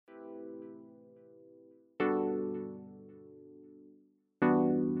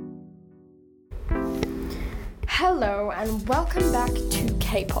Hello and welcome back to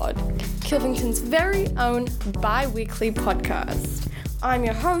K-Pod, Kilvington's very own bi-weekly podcast. I'm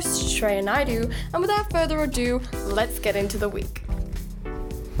your host, Shreya Naidu, and without further ado, let's get into the week.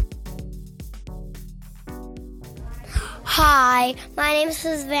 Hi, my name is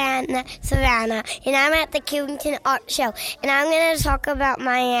Savannah, and I'm at the Kilvington Art Show, and I'm going to talk about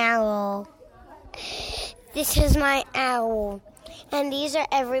my owl. This is my owl, and these are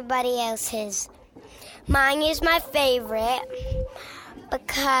everybody else's. Mine is my favorite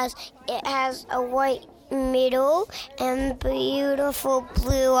because it has a white middle and beautiful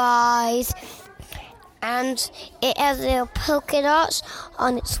blue eyes. And it has little polka dots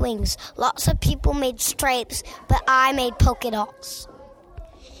on its wings. Lots of people made stripes, but I made polka dots.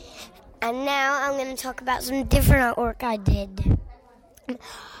 And now I'm going to talk about some different artwork I did.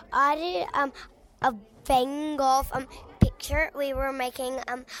 I did a Van Gogh picture. We were making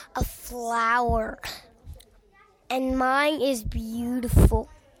a flower. And mine is beautiful.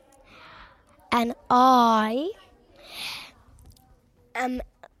 And I am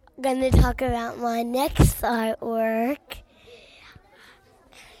going to talk about my next artwork.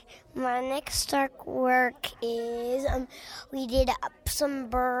 My next artwork is we did some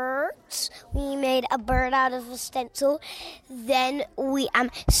birds. We made a bird out of a stencil. Then we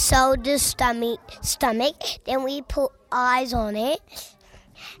sewed the stomach. Then we put eyes on it.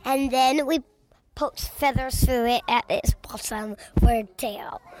 And then we put feathers through it at its bottom for a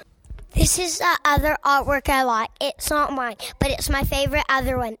tail. This is the other artwork I like. It's not mine, but it's my favorite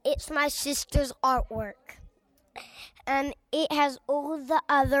other one. It's my sister's artwork. And it has all the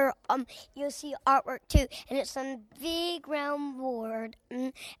other, you'll see artwork too. And it's on a big round board.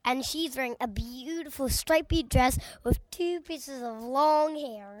 And she's wearing a beautiful stripy dress with 2 pieces of long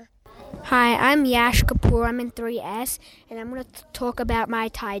hair. Hi, I'm Yash Kapoor. I'm in 3S. And I'm going to talk about my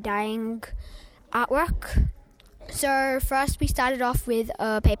tie-dyeing artwork. So first we started off with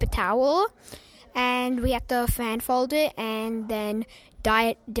a paper towel and we had to fan fold it and then dye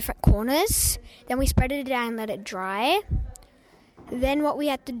it different corners. Then we spread it out and let it dry. Then what we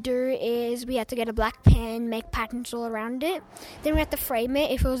had to do is we had to get a black pen, make patterns all around it. Then we had to frame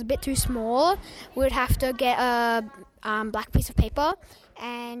it. If it was a bit too small, we would have to get a black piece of paper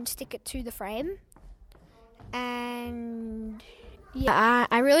and stick it to the frame. And yeah,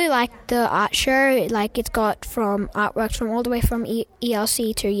 I really like the art show. Like, it's got from artworks from all the way from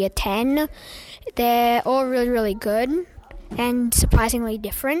ELC to year 10. They're all really, really good and surprisingly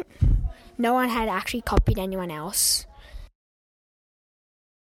different. No one had actually copied anyone else.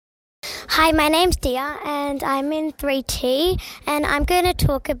 Hi, my name's Dia and I'm in 3T and I'm going to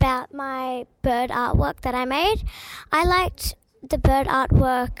talk about my bird artwork that I made. I liked the bird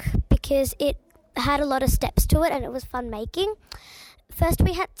artwork because it had a lot of steps to it and it was fun making. First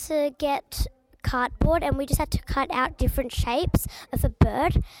we had to get cardboard and we just had to cut out different shapes of a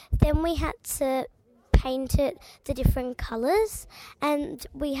bird. Then we had to paint it the different colours and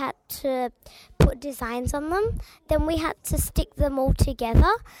we had to put designs on them. Then we had to stick them all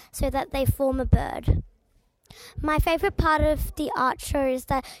together so that they form a bird. My favourite part of the art show is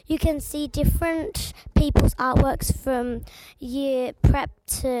that you can see different people's artworks from year prep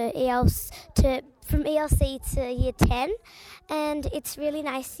to from ELC to year 10, and it's really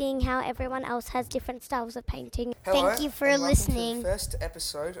nice seeing how everyone else has different styles of painting. Hello, thank you for and listening. Welcome to the first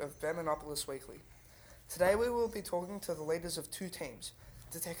episode of Bermanopolis Weekly. Today we will be talking to the leaders of 2 teams,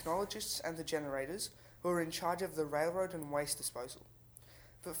 the technologists and the generators, who are in charge of the railroad and waste disposal.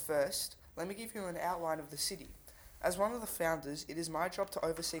 But first, let me give you an outline of the city. As one of the founders, it is my job to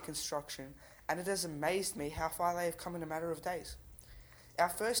oversee construction, and it has amazed me how far they have come in a matter of days. Our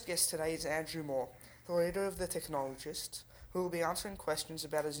first guest today is Andrew Moore, the leader of the technologists, who will be answering questions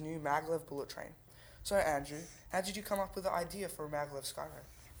about his new maglev bullet train. So Andrew, how did you come up with the idea for a maglev Skyrail?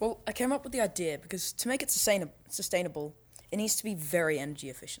 Well, I came up with the idea because to make it sustainable, it needs to be very energy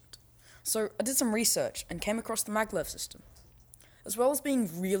efficient. So I did some research and came across the maglev system. As well as being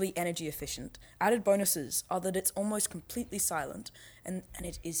really energy efficient, added bonuses are that it's almost completely silent and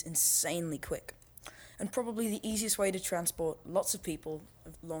it is insanely quick. And probably the easiest way to transport lots of people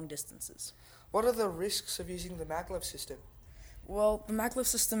of long distances. What are the risks of using the maglev system? Well, the maglev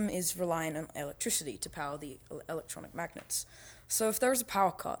system is reliant on electricity to power the electronic magnets. So if there is a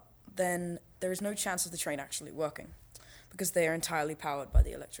power cut, then there is no chance of the train actually working, because they are entirely powered by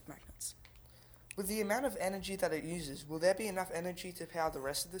the electric magnets. With the amount of energy that it uses, will there be enough energy to power the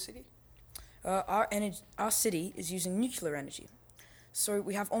rest of the city? Our city is using nuclear energy, so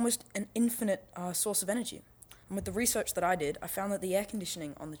we have almost an infinite source of energy. And with the research that I did, I found that the air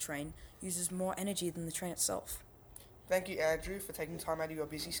conditioning on the train uses more energy than the train itself. Thank you, Andrew, for taking time out of your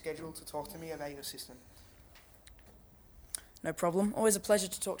busy schedule to talk to me about your system. No problem. Always a pleasure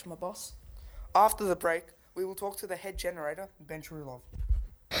to talk to my boss. After the break, we will talk to the head generator, Ben Trulov.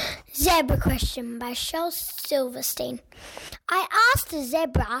 Zebra question by Shel Silverstein. I asked the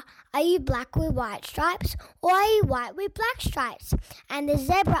zebra, are you black with white stripes or are you white with black stripes? And the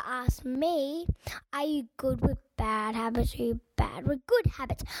zebra asked me, are you good with bad habits or are you bad with good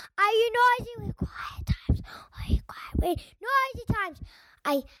habits? Are you noisy with quiet times or are you quiet with noisy times?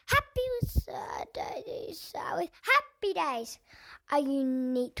 Are you happy with sad days, sad with happy days? Are you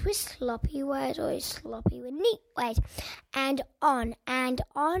neat with sloppy ways or are you sloppy with neat ways? And on and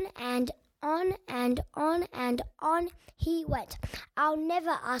on and on and on and on he went. I'll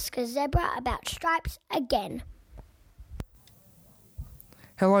never ask a zebra about stripes again.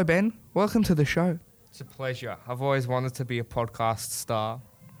 Hello, Ben. Welcome to the show. It's a pleasure. I've always wanted to be a podcast star.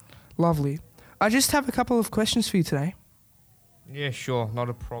 Lovely. I just have a couple of questions for you today. Yeah, sure, not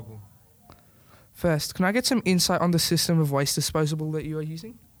a problem. First, can I get some insight on the system of waste disposal that you are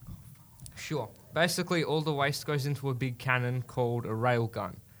using? Sure. Basically, all the waste goes into a big cannon called a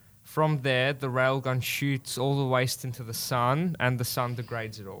railgun. From there, the railgun shoots all the waste into the sun, and the sun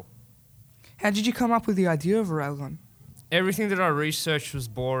degrades it all. How did you come up with the idea of a railgun? Everything that I researched was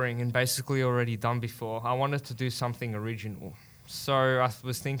boring and basically already done before. I wanted to do something original. So I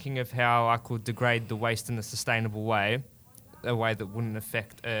was thinking of how I could degrade the waste in a sustainable way, a way that wouldn't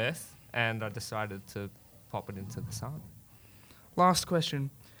affect Earth, and I decided to pop it into the sun. Last question.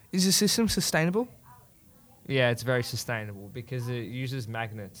 Is the system sustainable? Yeah, it's very sustainable because it uses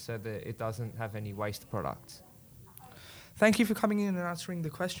magnets so that it doesn't have any waste products. Thank you for coming in and answering the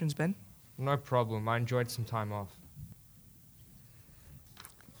questions, Ben. No problem. I enjoyed some time off.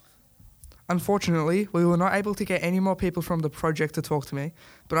 Unfortunately, we were not able to get any more people from the project to talk to me,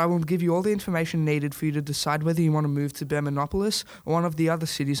 but I will give you all the information needed for you to decide whether you want to move to Bermanopolis or one of the other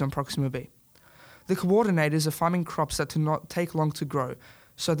cities on Proxima B. The coordinators are farming crops that do not take long to grow,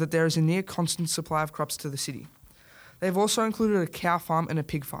 so that there is a near constant supply of crops to the city. They've also included a cow farm and a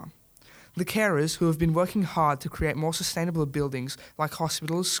pig farm. The carers, who have been working hard to create more sustainable buildings like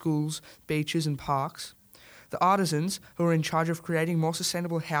hospitals, schools, beaches and parks. The artisans, who are in charge of creating more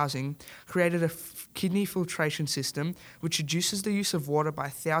sustainable housing, created a kidney filtration system which reduces the use of water by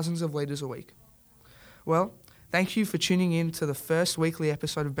thousands of litres a week. Well, thank you for tuning in to the first weekly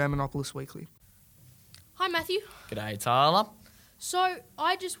episode of Bermanopolis Weekly. Hi, Matthew. G'day, Tyler. So,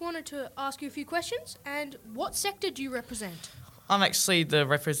 I just wanted to ask you a few questions. And what sector do you represent? I'm actually the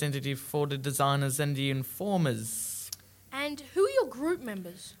representative for the designers and the informers. And who are your group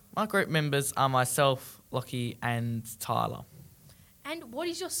members? My group members are myself, Lockie and Tyler. And what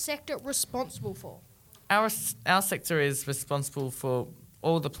is your sector responsible for? Our sector is responsible for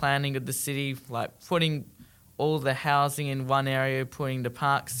all the planning of the city, like putting all the housing in one area, putting the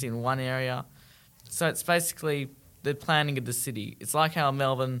parks in one area. So it's basically the planning of the city. It's like how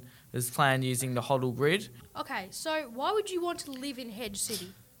Melbourne is planned using the Hoddle grid. Okay, so why would you want to live in Hedge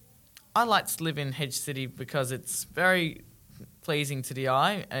City? I like to live in Hedge City because it's very pleasing to the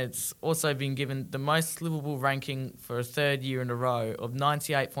eye. It's also been given the most livable ranking for a third year in a row of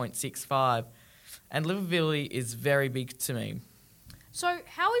 98.65, and livability is very big to me. So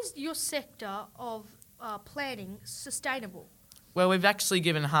how is your sector of planning sustainable? Well, we've actually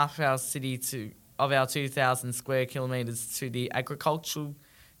given half our city of our 2,000 square kilometres to the agricultural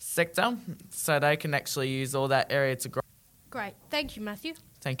sector, so they can actually use all that area to grow. Great, thank you, Matthew.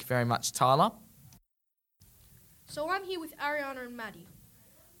 Thank you very much, Tyler. So I'm here with Ariana and Maddie,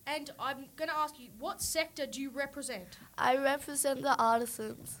 and I'm going to ask you, what sector do you represent? I represent the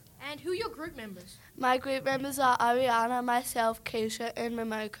artisans. And who are your group members? My group members are Ariana, myself, Keisha and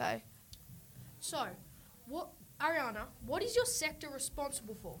Momoko. So, Ariana, what is your sector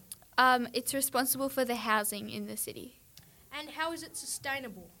responsible for? It's responsible for the housing in the city. And how is it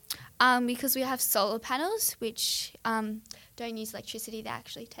sustainable? Because we have solar panels which don't use electricity, they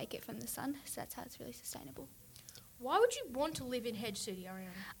actually take it from the sun, so that's how it's really sustainable. Why would you want to live in Hedge City,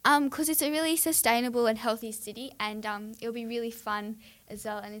 Ariana? Because it's a really sustainable and healthy city, and it'll be really fun as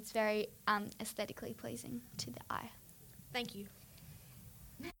well, and it's very aesthetically pleasing to the eye. Thank you.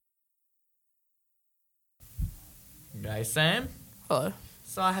 Okay, Sam. Hello.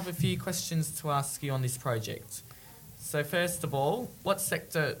 So I have a few questions to ask you on this project. So first of all, what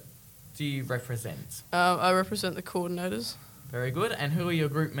sector do you represent? I represent the coordinators, Very good. And who are your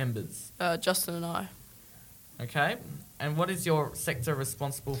group members? Justin and I. Okay. And what is your sector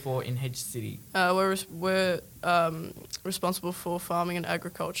responsible for in Hedge City? We're responsible for farming and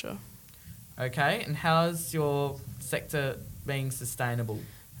agriculture. Okay. And how is your sector being sustainable?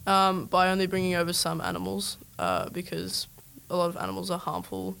 By only bringing over some animals, because a lot of animals are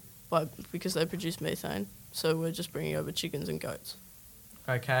harmful because they produce methane. so we're just bringing over chickens and goats.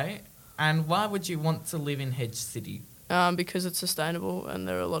 Okay. And why would you want to live in Hedge City? Because it's sustainable and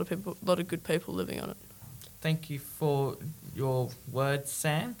there are a lot of good people living on it. Thank you for your words,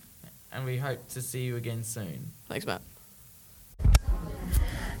 Sam, and we hope to see you again soon. Thanks, Matt.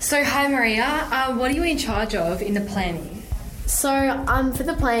 So, hi Maria, what are you in charge of in the planning? So, for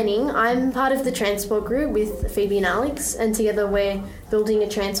the planning, I'm part of the transport group with Phoebe and Alex, and together we're building a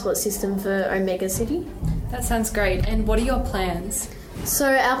transport system for Omega City. That sounds great. And what are your plans? So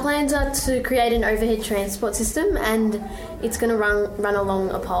our plans are to create an overhead transport system, and it's going to run along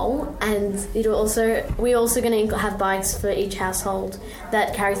a pole, and we're also going to have bikes for each household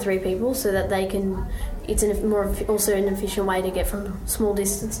that carry 3 people, so that they can. It's also an efficient way to get from small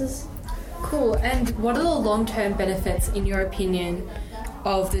distances. Cool. And what are the long-term benefits, in your opinion,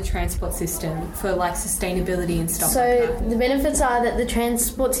 of the transport system for like sustainability and stuff like that? So the benefits are that the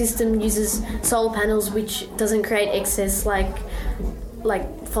transport system uses solar panels, which doesn't create excess like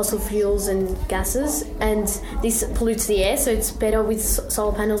fossil fuels and gases, and this pollutes the air, so it's better with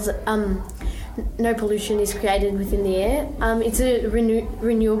solar panels. No pollution is created within the air. It's a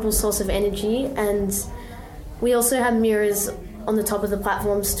renewable source of energy, and we also have mirrors on the top of the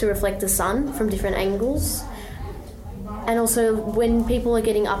platforms to reflect the sun from different angles. And also when people are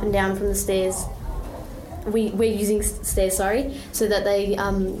getting up and down from the stairs, we're using stairs, so that they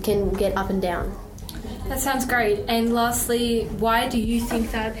can get up and down. That sounds great. And lastly, why do you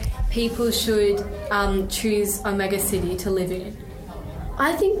think that people should choose Omega City to live in?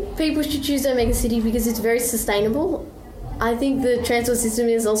 I think people should choose Omega City because it's very sustainable. I think the transport system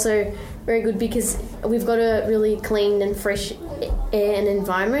is also very good because we've got a really clean and fresh air and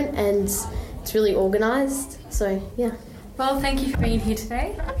environment, and it's really organised. So, yeah. Well, thank you for being here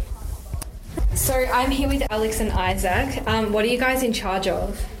today. So I'm here with Alex and Isaac. What are you guys in charge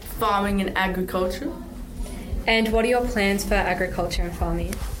of? Farming and agriculture. And what are your plans for agriculture and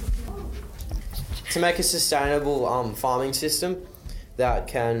farming? To make a sustainable farming system that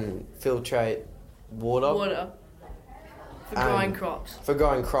can filtrate water. For growing crops. For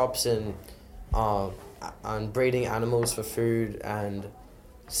growing crops and breeding animals for food and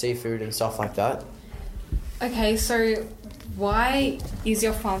seafood and stuff like that. Okay, so why is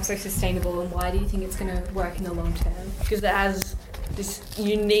your farm so sustainable, and why do you think it's going to work in the long term? Because it has this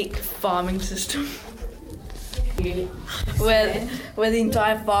unique farming system where the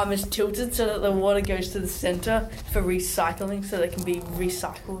entire farm is tilted so that the water goes to the centre for recycling, so that it can be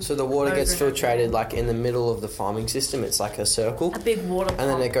recycled. So the water gets filtrated like in the middle of the farming system. It's like a circle. A big water pump. And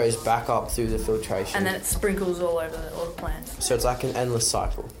then it goes back up through the filtration. And then it sprinkles all over all the plants. So it's like an endless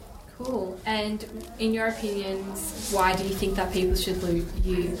cycle. Cool. And in your opinions, why do you think that people should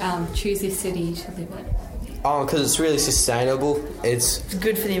choose this city to live in? Because it's really sustainable. It's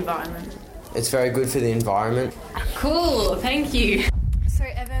good for the environment. It's very good for the environment. Cool, thank you. So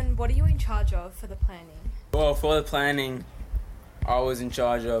Evan, what are you in charge of for the planning? Well, for the planning, I was in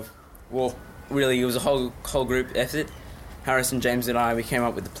charge of, really it was a whole group effort. Harrison, James and I, we came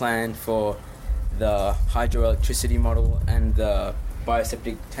up with the plan for the hydroelectricity model and the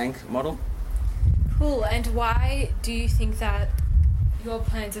bioseptic tank model. Cool, and why do you think that your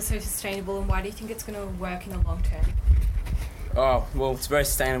plans are so sustainable, and why do you think it's going to work in the long term? Oh, well, it's very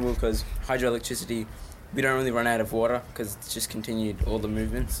sustainable because hydroelectricity, we don't really run out of water because it's just continued all the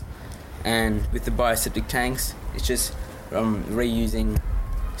movements. And with the bioseptic tanks, it's just reusing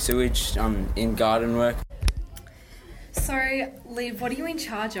sewage in garden work. So, Liv, what are you in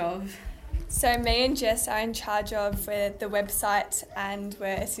charge of? So me and Jess are in charge of the website, and we're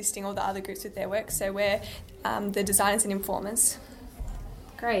assisting all the other groups with their work. So we're the designers and informers.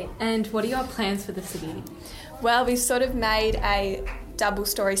 Great. And what are your plans for the city? Well, we've sort of made a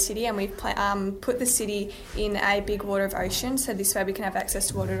double-storey city, and we've put the city in a big water of ocean, so this way we can have access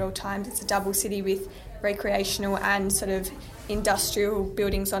to water at all times. It's a double city with recreational and sort of industrial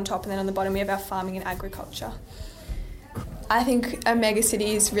buildings on top, and then on the bottom we have our farming and agriculture. I think Omega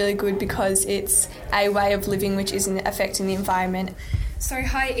City is really good because it's a way of living which isn't affecting the environment. So,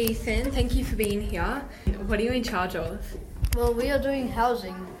 hi Ethan, thank you for being here. What are you in charge of? Well, we are doing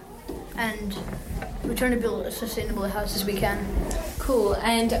housing, and we're trying to build as sustainable a house as we can. Cool.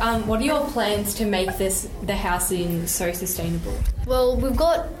 And what are your plans to make the housing so sustainable? Well, we've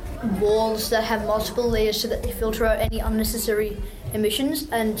got walls that have multiple layers so that they filter out any unnecessary emissions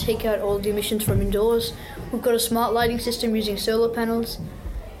and take out all the emissions from indoors. We've got a smart lighting system using solar panels,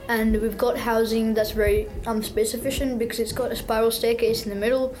 and we've got housing that's very space efficient because it's got a spiral staircase in the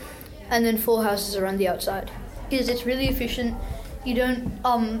middle and then 4 houses around the outside. Because it's really efficient. You don't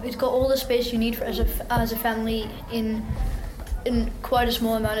it's got all the space you need as a family in in quite a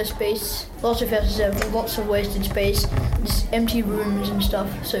small amount of space. Lots of houses have lots of wasted space, just empty rooms and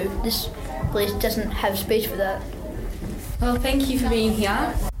stuff, so this place doesn't have space for that. Well, thank you for being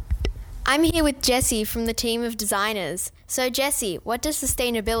here. I'm here with Jessie from the team of designers. So Jessie, what does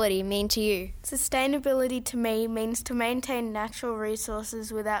sustainability mean to you? Sustainability to me means to maintain natural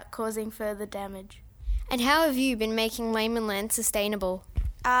resources without causing further damage. And how have you been making Lehmann sustainable?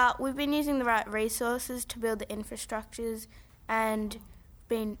 We've been using the right resources to build the infrastructures and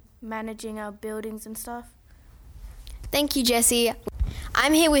been managing our buildings and stuff. Thank you, Jessie.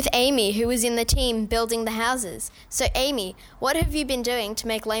 I'm here with Amy, who was in the team building the houses. So Amy, what have you been doing to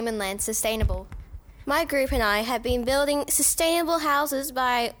make Lehmann sustainable? My group and I have been building sustainable houses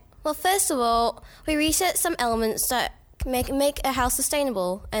by, well, first of all, we researched some elements that make a house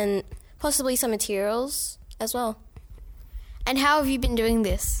sustainable and possibly some materials as well. And how have you been doing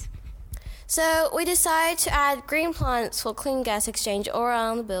this? So we decided to add green plants for clean gas exchange all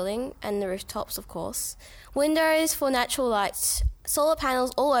around the building and the rooftops, of course, windows for natural lights, solar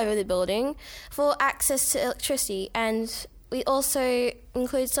panels all over the building for access to electricity, and we also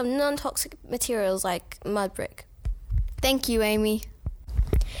include some non-toxic materials like mud brick. Thank you, Amy.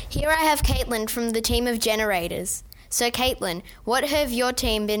 Here I have Caitlin from the team of generators. So Caitlin, what have your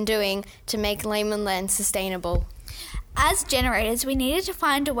team been doing to make Lehmann sustainable? As generators, we needed to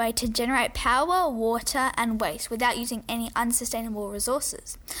find a way to generate power, water and waste without using any unsustainable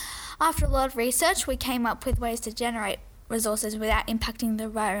resources. After a lot of research, we came up with ways to generate resources without impacting the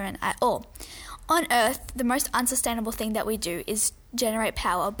environment at all. On Earth, the most unsustainable thing that we do is generate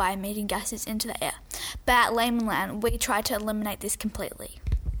power by emitting gases into the air. But at Lehmann, we try to eliminate this completely.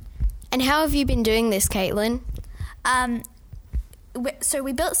 And how have you been doing this, Caitlin? So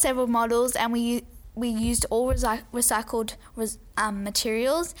we built several models and we used all recycled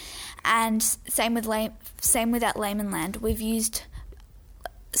materials, and same with at Lehmann. We've used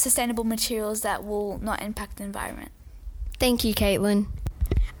sustainable materials that will not impact the environment. Thank you, Caitlin.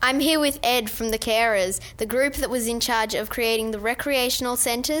 I'm here with Ed from the Carers, the group that was in charge of creating the recreational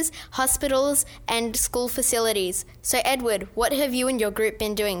centres, hospitals and school facilities. So Edward, what have you and your group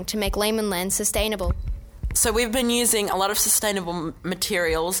been doing to make Lehmann sustainable? So we've been using a lot of sustainable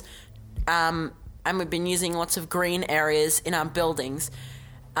materials, and we've been using lots of green areas in our buildings.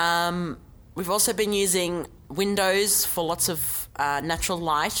 We've also been using windows for lots of natural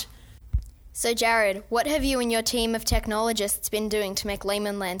light. So Jared, what have you and your team of technologists been doing to make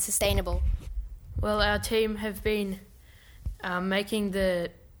Lehmann sustainable? Well, our team have been making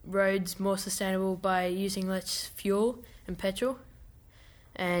the roads more sustainable by using less fuel and petrol.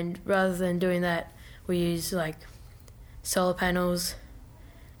 And rather than doing that, we use like solar panels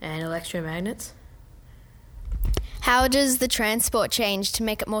and electromagnets. How does the transport change to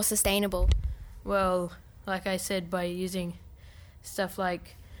make it more sustainable? Well, like I said, by using stuff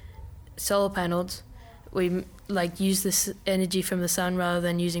like solar panels, we use this energy from the sun rather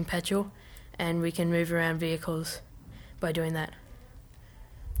than using petrol, and we can move around vehicles by doing that.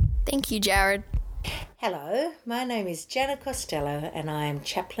 Thank you, Jared. Hello, my name is Janet Costello and I am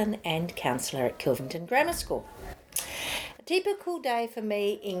chaplain and counsellor at Kilvington Grammar School. A typical day for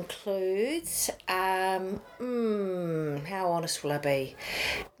me includes, how honest will I be?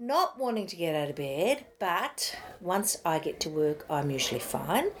 Not wanting to get out of bed, but once I get to work, I'm usually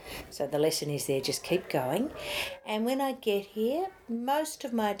fine. So the lesson is there, just keep going. And when I get here, most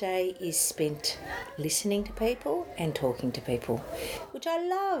of my day is spent listening to people and talking to people, which I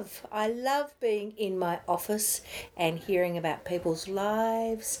love. I love being in my office and hearing about people's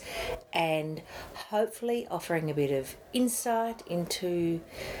lives and hopefully offering a bit of insight into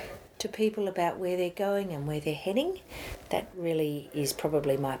people about where they're going and where they're heading. That really is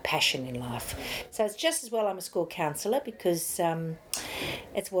probably my passion in life. So it's just as well I'm a school counsellor because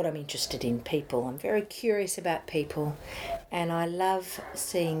it's what I'm interested in, people. I'm very curious about people and I love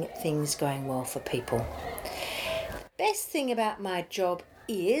seeing things going well for people. The best thing about my job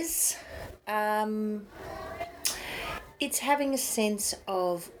is it's having a sense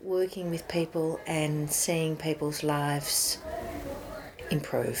of working with people and seeing people's lives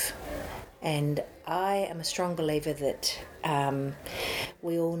improve. And I am a strong believer that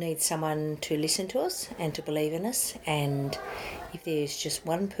we all need someone to listen to us and to believe in us. And if there's just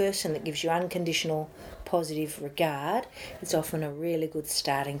one person that gives you unconditional positive regard, it's often a really good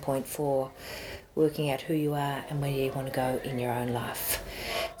starting point for working out who you are and where you want to go in your own life.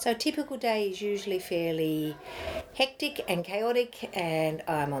 So a typical day is usually fairly hectic and chaotic, and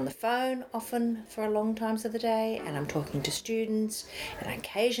I'm on the phone often for long times of the day, and I'm talking to students, and I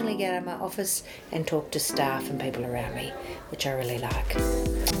occasionally get out of my office and talk to staff and people around me, which I really like.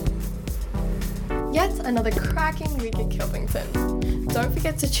 Yet another cracking week at Kilvington. Don't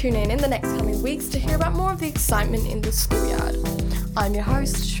forget to tune in the next coming weeks to hear about more of the excitement in the schoolyard. I'm your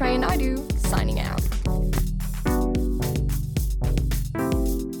host, Shreya Naidu, signing out.